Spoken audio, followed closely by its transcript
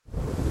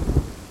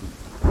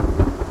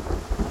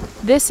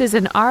This is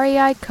an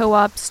REI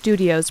Co-op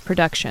Studios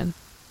production.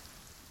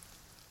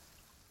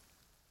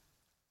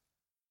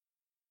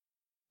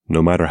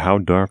 No matter how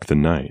dark the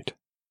night,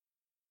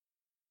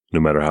 no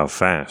matter how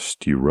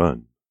fast you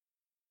run,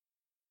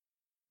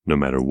 no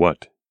matter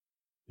what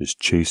is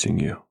chasing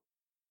you,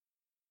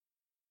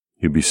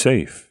 you'll be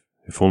safe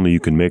if only you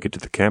can make it to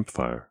the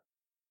campfire.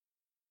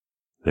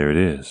 There it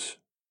is,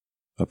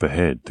 up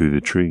ahead through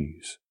the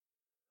trees.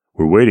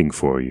 We're waiting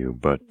for you,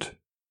 but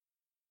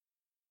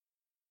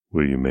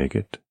will you make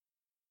it?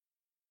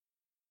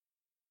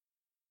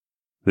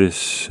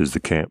 This is the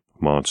Camp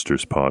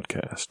Monsters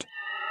Podcast.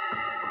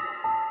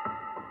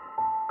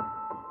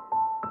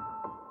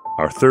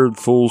 Our third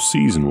full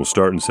season will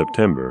start in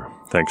September,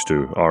 thanks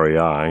to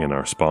REI and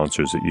our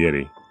sponsors at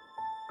Yeti.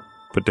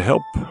 But to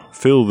help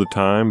fill the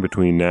time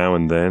between now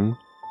and then,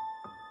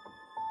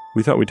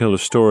 we thought we'd tell a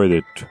story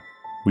that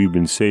we've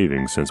been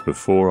saving since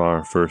before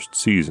our first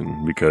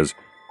season because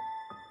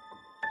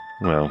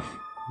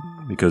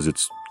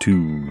it's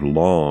too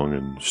long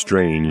and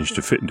strange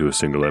to fit into a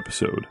single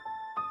episode.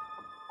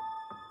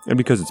 And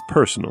because it's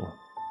personal.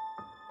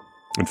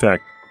 In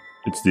fact,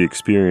 it's the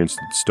experience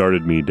that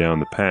started me down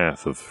the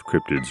path of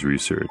cryptids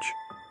research.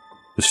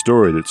 The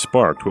story that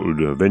sparked what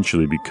would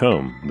eventually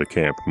become the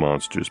Camp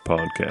Monsters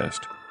Podcast.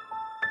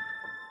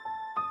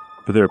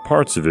 But there are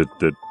parts of it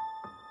that,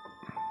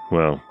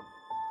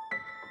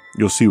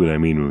 you'll see what I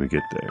mean when we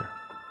get there.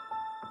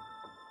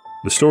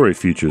 The story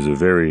features a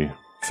very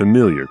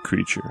familiar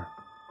creature.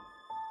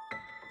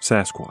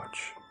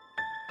 Sasquatch.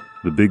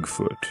 The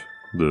Bigfoot.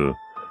 The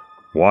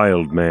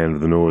wild man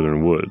of the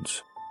northern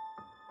woods.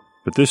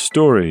 But this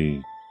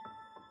story,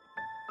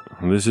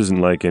 this isn't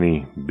like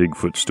any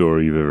Bigfoot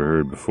story you've ever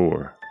heard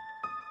before.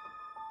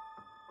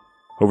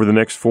 Over the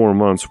next 4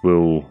 months,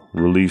 we'll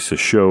release a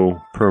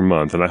show per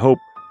month, and I hope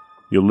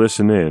you'll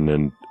listen in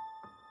and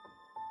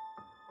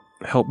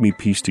help me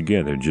piece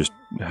together just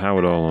how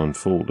it all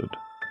unfolded.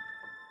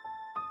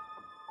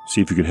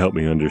 See if you can help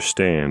me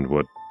understand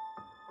what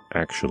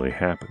actually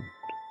happened.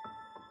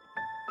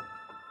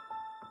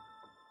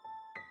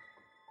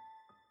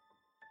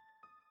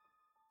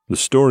 The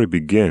story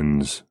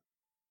begins,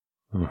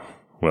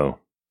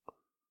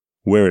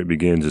 where it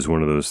begins is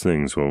one of those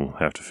things we'll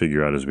have to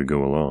figure out as we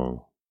go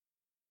along.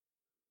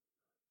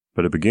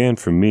 But it began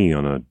for me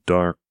on a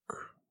dark,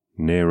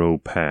 narrow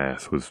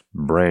path with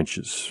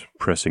branches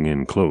pressing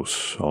in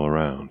close all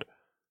around.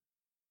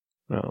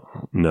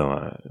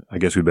 I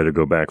guess we better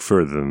go back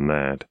further than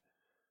that.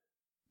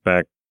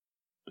 Back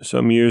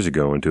some years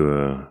ago into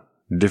a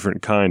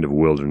different kind of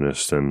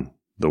wilderness than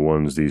the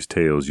ones these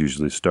tales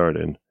usually start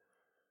in.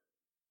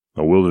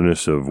 A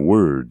wilderness of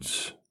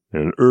words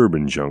and an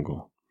urban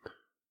jungle.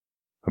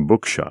 A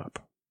bookshop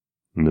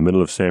in the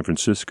middle of San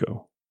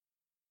Francisco.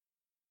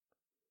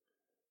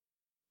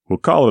 We'll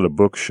call it a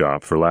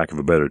bookshop for lack of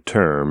a better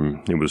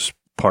term. It was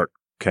part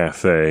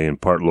cafe and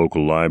part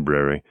local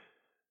library.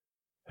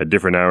 At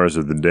different hours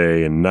of the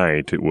day and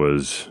night, it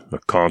was a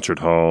concert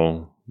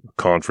hall, a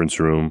conference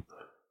room,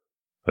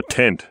 a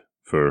tent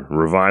for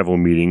revival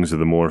meetings of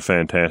the more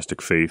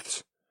fantastic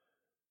faiths.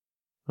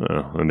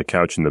 And the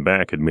couch in the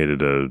back had made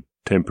it a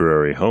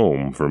temporary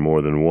home for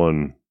more than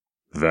one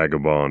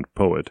vagabond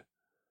poet.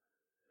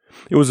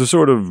 It was a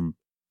sort of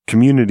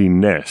community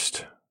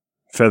nest,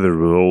 feathered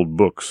with old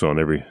books on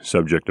every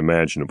subject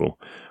imaginable,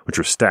 which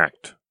were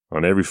stacked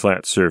on every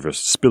flat surface,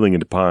 spilling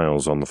into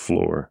piles on the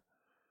floor.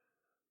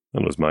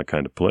 That was my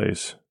kind of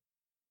place.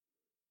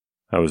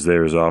 I was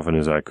there as often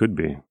as I could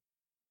be.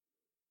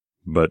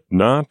 But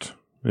not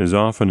as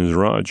often as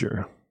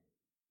Roger.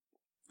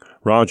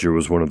 Roger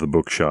was one of the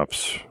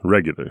bookshop's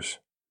regulars.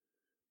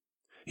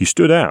 He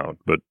stood out,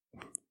 but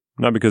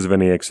not because of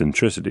any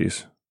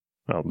eccentricities.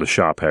 The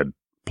shop had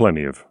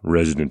plenty of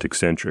resident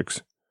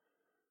eccentrics.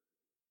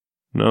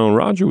 No,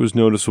 Roger was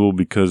noticeable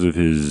because of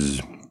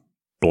his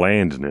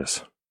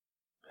blandness.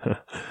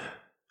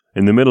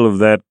 In the middle of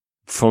that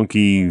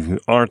funky,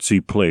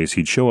 artsy place,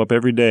 he'd show up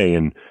every day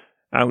in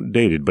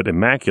outdated but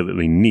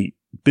immaculately neat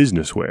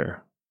business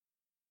wear.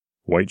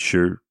 White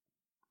shirt,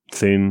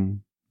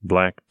 thin,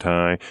 black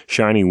tie,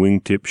 shiny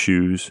wingtip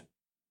shoes.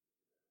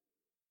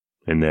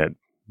 In that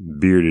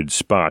bearded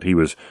spot, he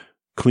was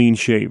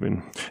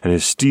clean-shaven, and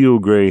his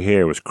steel-gray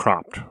hair was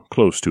cropped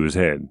close to his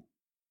head.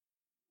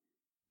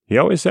 He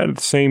always sat at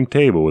the same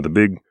table with a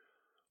big,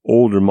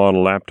 older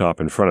model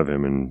laptop in front of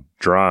him and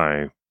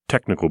dry,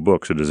 technical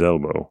books at his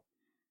elbow.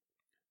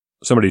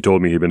 Somebody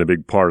told me he'd been a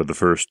big part of the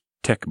first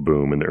tech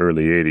boom in the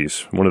early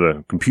 80s, one of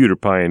the computer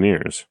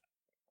pioneers.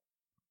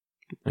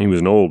 He was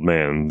an old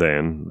man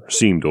then,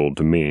 seemed old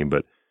to me,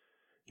 but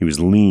he was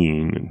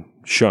lean and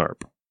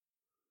sharp.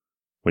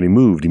 When he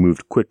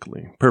moved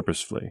quickly,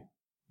 purposefully,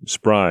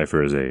 spry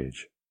for his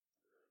age.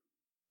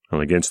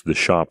 And against the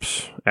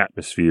shop's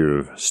atmosphere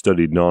of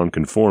studied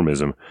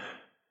nonconformism,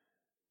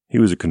 he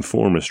was a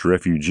conformist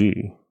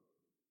refugee.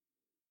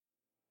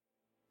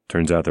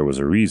 Turns out there was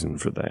a reason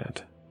for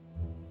that,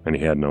 and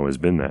he hadn't always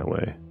been that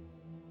way.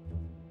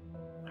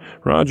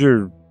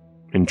 Roger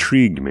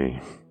intrigued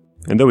me,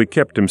 and though he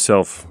kept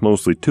himself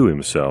mostly to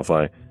himself,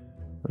 I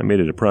I made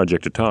it a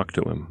project to talk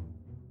to him.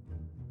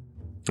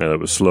 Now, it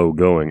was slow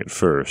going at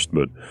first,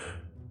 but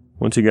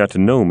once he got to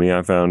know me,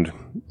 I found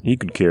he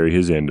could carry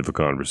his end of a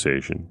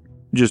conversation.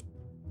 Just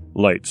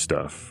light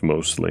stuff,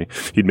 mostly.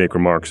 He'd make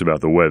remarks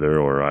about the weather,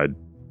 or I'd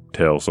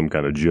tell some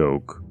kind of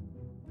joke.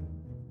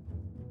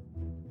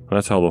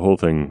 That's how the whole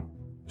thing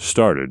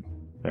started,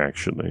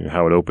 actually,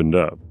 how it opened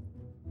up.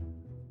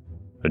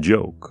 A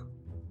joke.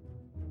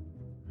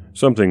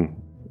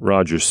 Something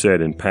Roger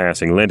said in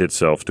passing lent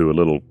itself to a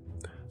little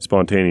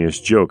spontaneous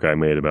joke I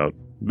made about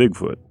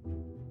Bigfoot.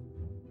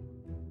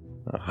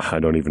 I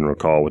don't even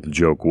recall what the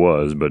joke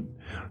was, but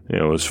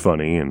it was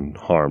funny and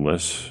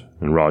harmless,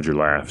 and Roger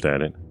laughed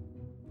at it.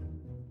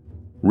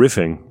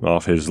 Riffing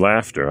off his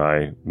laughter,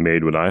 I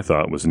made what I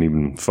thought was an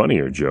even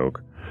funnier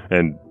joke,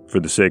 and for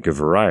the sake of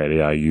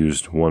variety, I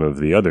used one of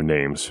the other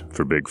names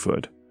for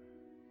Bigfoot.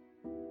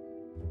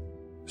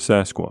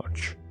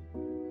 Sasquatch.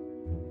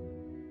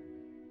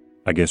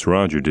 I guess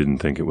Roger didn't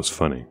think it was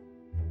funny.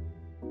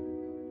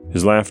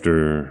 His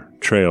laughter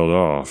trailed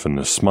off, and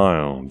the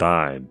smile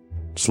died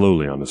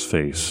slowly on his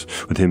face,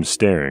 with him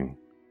staring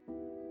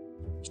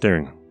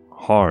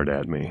hard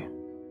at me,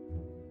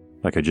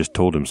 like I just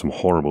told him some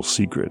horrible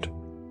secret.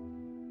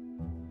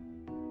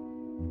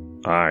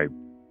 I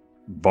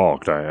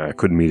balked. I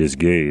couldn't meet his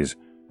gaze.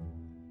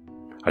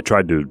 I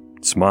tried to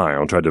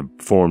smile, tried to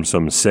form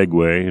some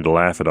segue to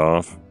laugh it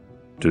off,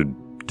 to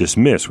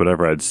dismiss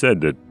whatever I'd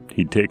said that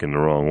he'd taken the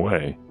wrong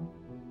way.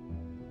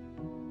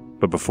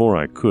 But before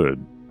I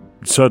could,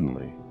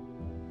 suddenly,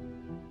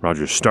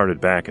 Roger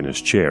started back in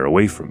his chair,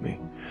 away from me,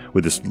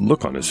 with this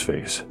look on his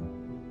face.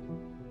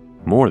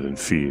 More than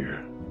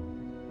fear.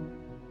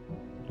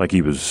 Like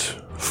he was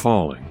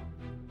falling.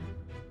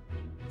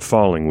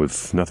 Falling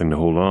with nothing to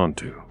hold on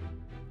to.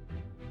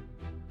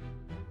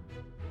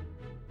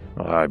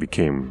 I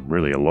became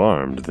really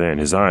alarmed then.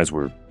 His eyes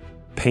were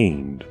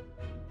pained,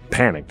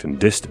 panicked, and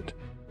distant.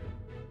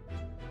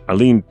 I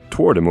leaned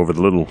toward him over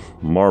the little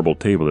marble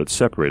table that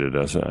separated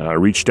us. I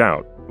reached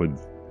out with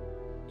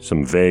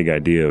some vague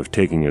idea of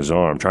taking his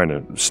arm, trying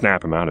to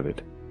snap him out of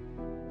it.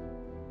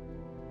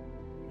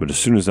 But as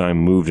soon as I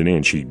moved an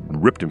inch, he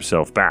ripped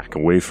himself back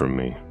away from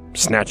me,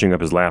 snatching up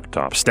his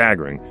laptop,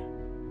 staggering,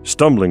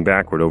 stumbling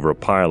backward over a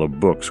pile of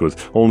books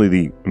with only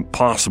the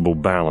impossible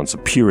balance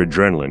of pure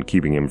adrenaline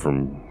keeping him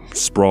from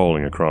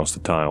sprawling across the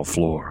tile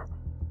floor.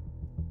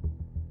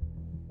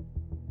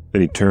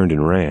 Then he turned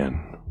and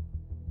ran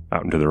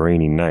out into the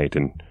rainy night,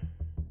 and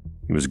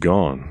he was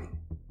gone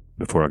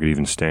before I could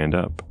even stand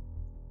up.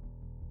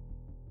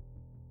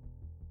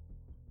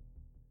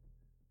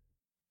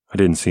 I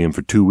didn't see him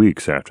for 2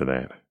 weeks after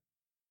that,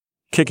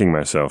 kicking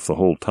myself the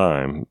whole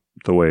time,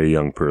 the way a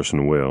young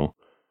person will,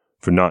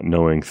 for not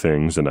knowing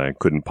things that I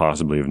couldn't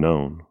possibly have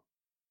known.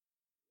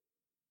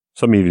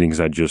 Some evenings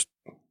I'd just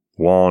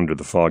wander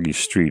the foggy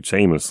streets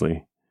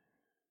aimlessly,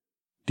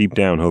 deep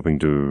down hoping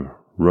to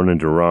run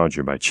into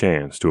Roger by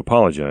chance, to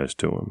apologize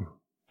to him,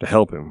 to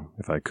help him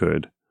if I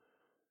could.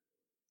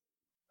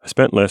 I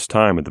spent less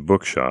time at the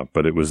bookshop,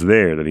 but it was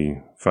there that he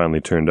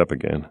finally turned up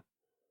again.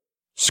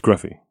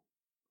 Scruffy,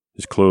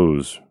 his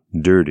clothes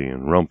dirty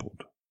and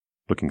rumpled,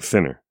 looking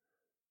thinner,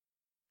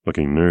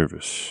 looking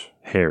nervous,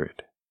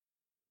 harried.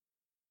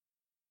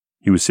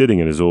 He was sitting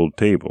at his old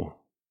table,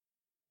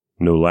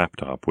 no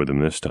laptop with him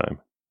this time.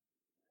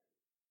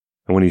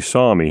 And when he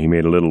saw me, he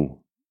made a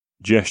little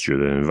gesture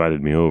that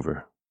invited me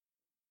over.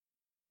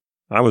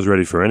 I was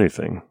ready for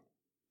anything,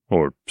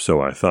 or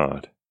so I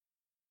thought.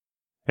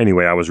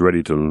 Anyway, I was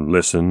ready to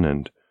listen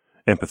and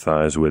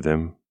empathize with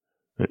him,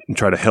 and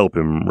try to help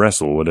him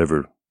wrestle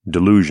whatever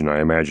delusion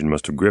I imagined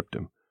must have gripped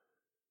him.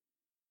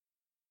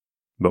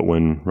 But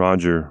when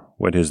Roger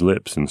wet his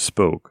lips and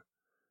spoke,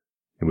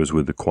 it was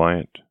with the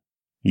quiet,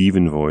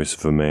 even voice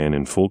of a man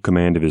in full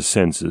command of his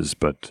senses,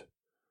 but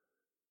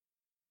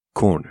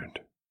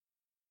cornered.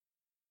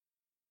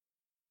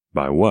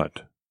 By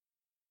what?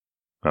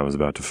 I was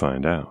about to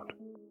find out.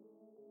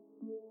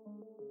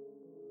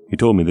 He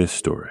told me this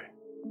story.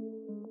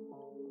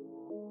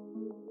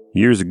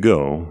 Years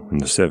ago, in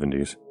the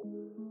 70s,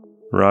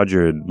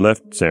 Roger had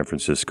left San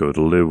Francisco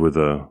to live with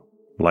a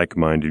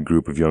like-minded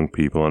group of young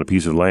people on a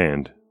piece of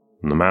land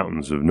in the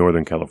mountains of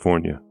Northern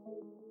California.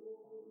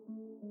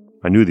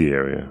 I knew the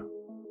area,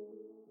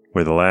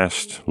 where the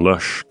last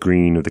lush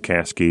green of the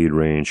Cascade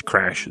Range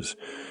crashes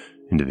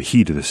into the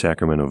heat of the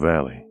Sacramento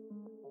Valley,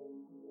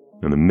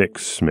 and the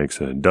mix makes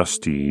a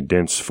dusty,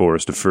 dense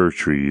forest of fir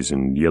trees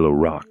and yellow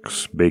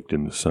rocks baked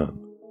in the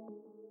sun.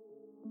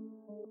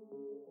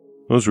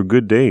 Those were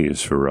good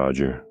days for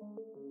Roger,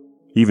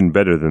 even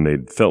better than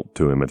they'd felt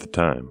to him at the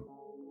time.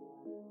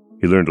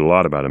 He learned a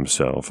lot about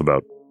himself,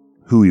 about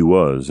who he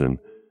was, and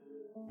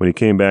when he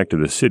came back to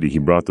the city, he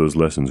brought those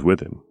lessons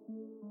with him.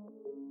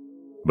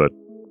 But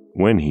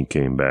when he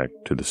came back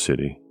to the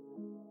city,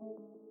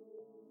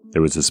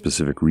 there was a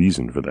specific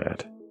reason for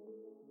that.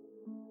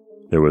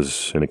 There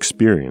was an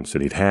experience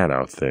that he'd had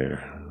out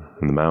there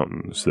in the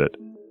mountains that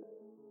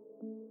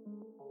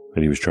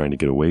he was trying to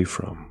get away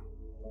from.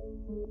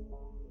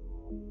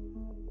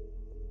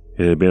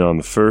 It had been on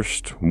the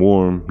first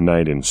warm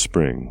night in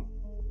spring.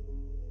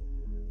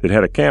 They'd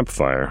had a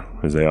campfire,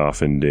 as they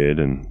often did,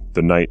 and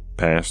the night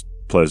passed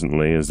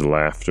pleasantly as the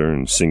laughter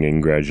and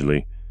singing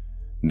gradually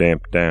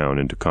damped down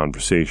into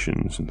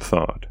conversations and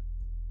thought.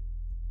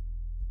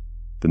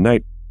 The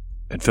night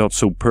had felt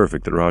so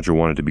perfect that Roger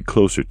wanted to be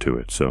closer to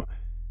it, so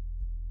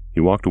he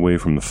walked away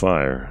from the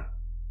fire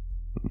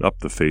and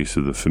up the face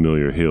of the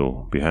familiar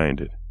hill behind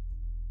it.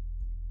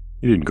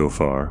 He didn't go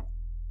far.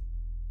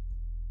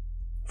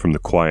 From the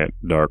quiet,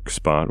 dark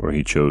spot where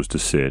he chose to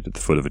sit at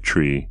the foot of a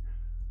tree,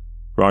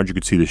 Roger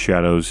could see the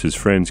shadows his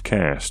friends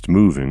cast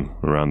moving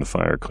around the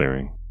fire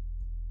clearing.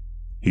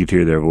 He could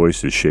hear their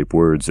voices shape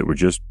words that were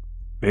just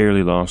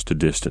barely lost to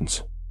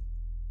distance.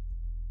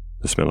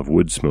 The smell of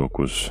wood smoke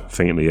was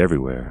faintly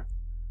everywhere,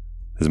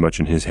 as much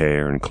in his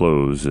hair and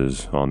clothes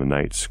as on the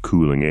night's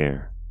cooling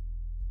air.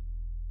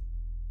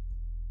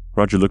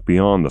 Roger looked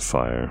beyond the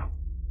fire,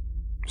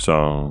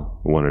 saw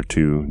one or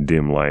two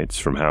dim lights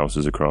from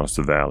houses across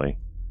the valley,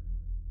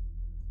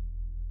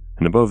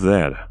 and above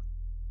that,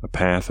 a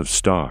path of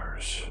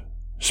stars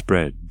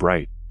spread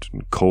bright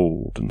and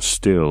cold and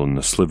still in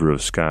the sliver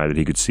of sky that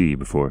he could see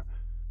before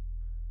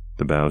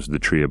the boughs of the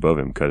tree above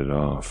him cut it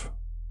off.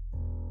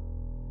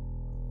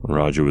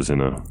 Roger was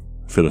in a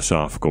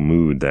philosophical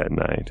mood that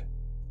night,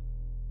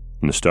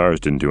 and the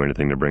stars didn't do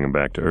anything to bring him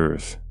back to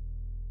Earth.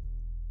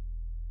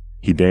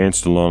 He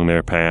danced along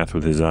their path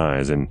with his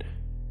eyes, and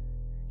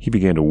he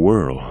began to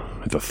whirl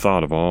at the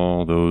thought of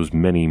all those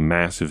many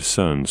massive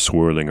suns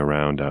swirling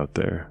around out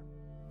there,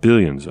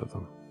 billions of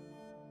them,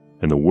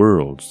 and the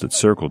worlds that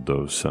circled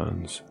those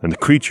suns, and the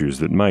creatures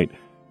that might,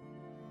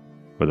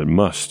 or that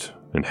must,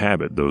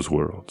 inhabit those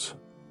worlds.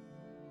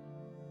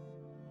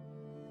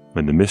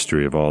 And the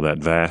mystery of all that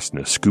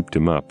vastness scooped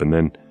him up and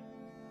then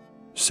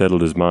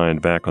settled his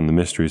mind back on the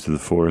mysteries of the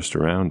forest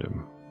around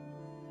him,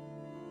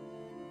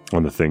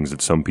 on the things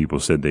that some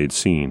people said they'd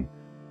seen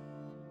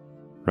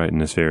right in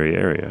this very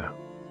area.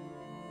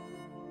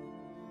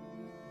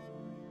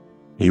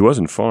 He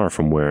wasn't far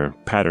from where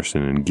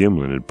Patterson and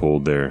Gimlin had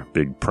pulled their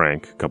big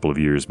prank a couple of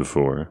years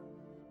before.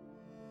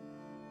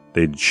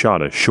 They'd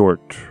shot a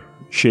short,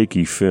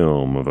 shaky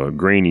film of a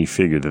grainy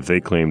figure that they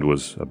claimed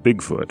was a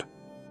Bigfoot,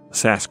 a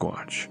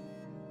Sasquatch.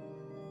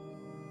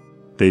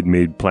 They'd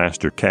made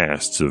plaster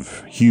casts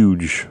of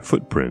huge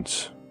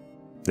footprints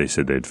they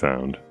said they'd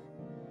found.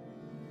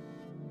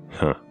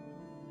 A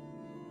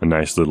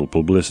nice little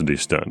publicity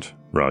stunt,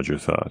 Roger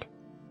thought.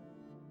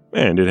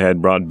 And it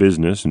had brought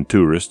business and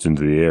tourists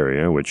into the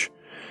area, which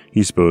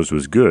he supposed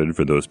was good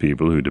for those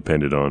people who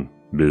depended on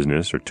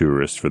business or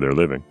tourists for their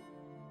living.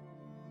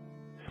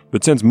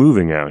 But since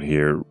moving out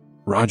here,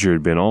 Roger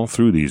had been all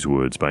through these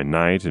woods by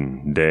night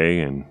and day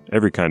and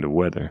every kind of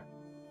weather.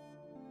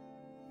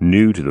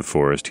 New to the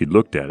forest, he'd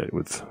looked at it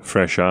with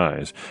fresh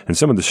eyes, and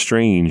some of the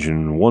strange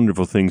and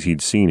wonderful things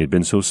he'd seen had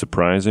been so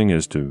surprising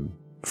as to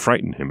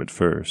frighten him at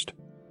first.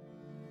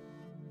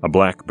 A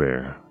black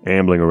bear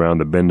ambling around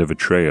the bend of a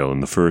trail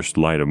in the first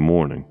light of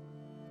morning,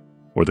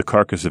 or the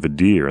carcass of a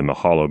deer in the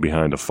hollow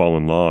behind a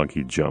fallen log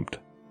he'd jumped.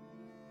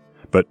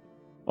 But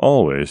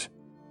always,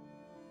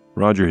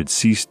 Roger had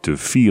ceased to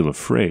feel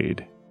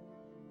afraid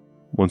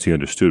once he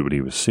understood what he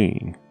was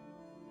seeing.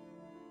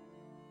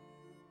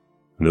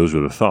 And those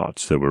were the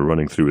thoughts that were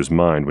running through his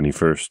mind when he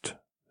first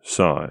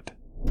saw it.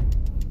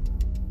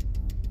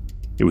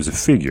 It was a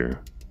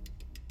figure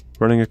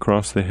running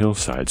across the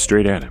hillside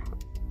straight at him.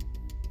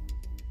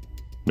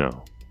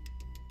 No,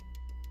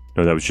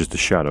 that was just a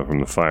shadow from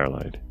the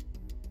firelight.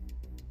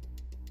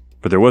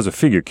 But there was a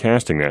figure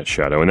casting that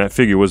shadow, and that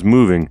figure was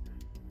moving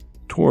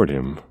toward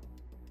him.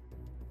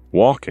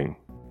 Walking,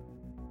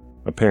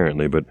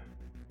 apparently, but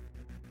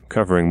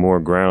covering more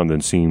ground than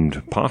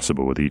seemed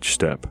possible with each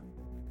step.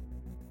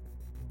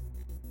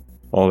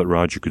 All that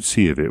Roger could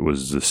see of it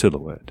was the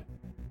silhouette.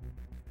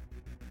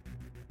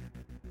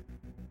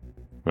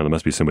 Well, there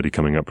must be somebody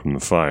coming up from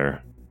the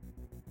fire.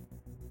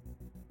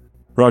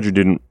 Roger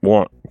didn't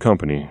want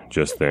company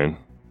just then.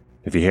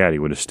 If he had, he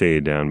would have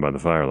stayed down by the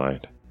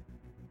firelight.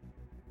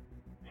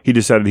 He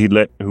decided he'd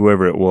let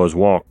whoever it was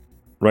walk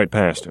right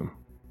past him,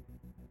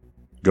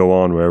 go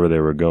on wherever they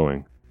were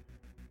going.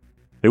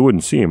 They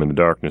wouldn't see him in the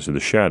darkness of the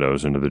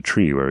shadows under the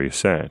tree where he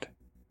sat.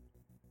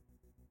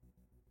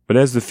 But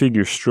as the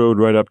figure strode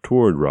right up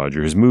toward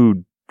Roger, his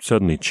mood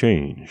suddenly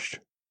changed.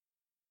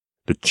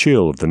 The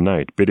chill of the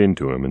night bit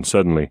into him, and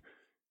suddenly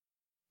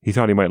he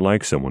thought he might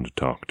like someone to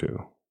talk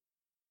to.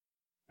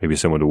 Maybe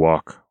someone to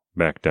walk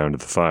back down to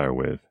the fire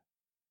with.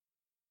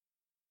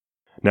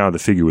 Now the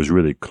figure was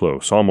really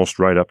close, almost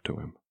right up to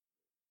him.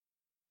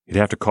 He'd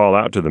have to call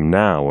out to them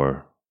now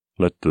or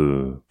let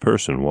the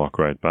person walk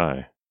right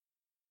by.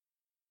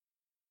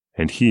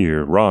 And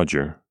here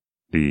Roger,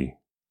 the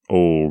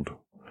old,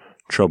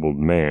 troubled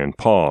man,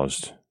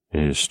 paused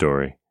in his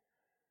story,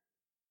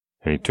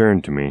 and he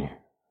turned to me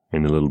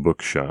in the little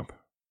bookshop,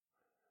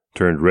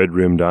 turned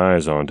red-rimmed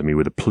eyes onto me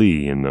with a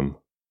plea in them.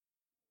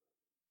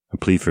 A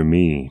plea for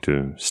me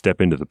to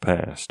step into the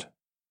past,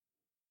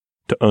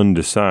 to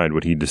undecide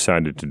what he'd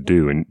decided to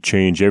do and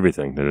change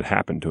everything that had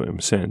happened to him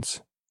since.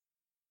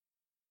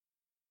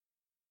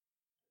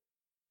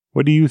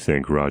 What do you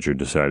think Roger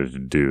decided to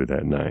do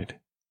that night?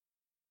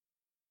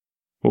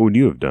 What would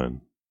you have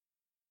done?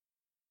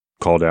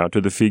 Called out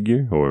to the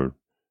figure, or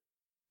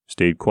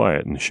stayed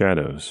quiet in the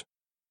shadows?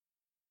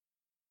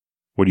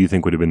 What do you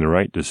think would have been the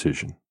right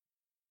decision?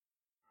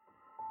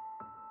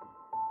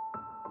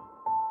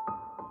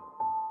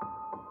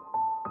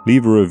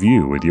 Leave a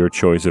review with your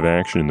choice of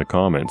action in the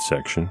comments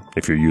section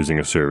if you're using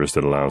a service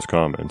that allows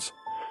comments,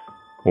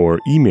 or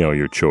email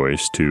your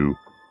choice to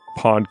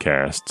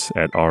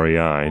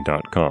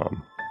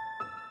podcasts@rei.com.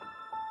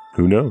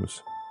 Who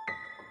knows?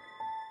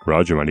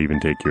 Roger might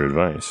even take your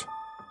advice.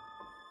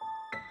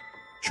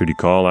 Should he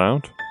call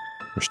out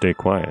or stay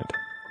quiet?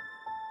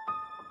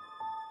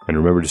 And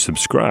remember to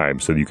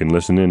subscribe so that you can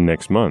listen in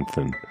next month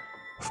and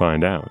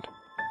find out.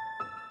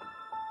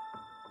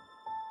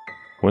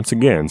 Once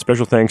again,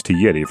 special thanks to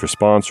Yeti for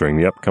sponsoring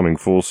the upcoming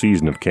full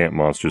season of Camp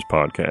Monsters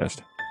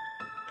podcast.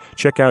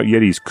 Check out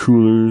Yeti's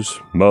coolers,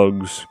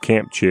 mugs,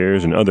 camp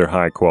chairs, and other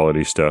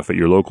high-quality stuff at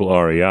your local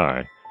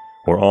REI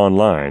or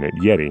online at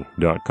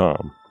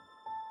yeti.com.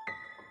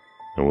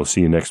 And we'll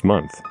see you next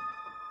month,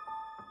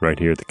 right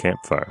here at the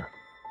campfire.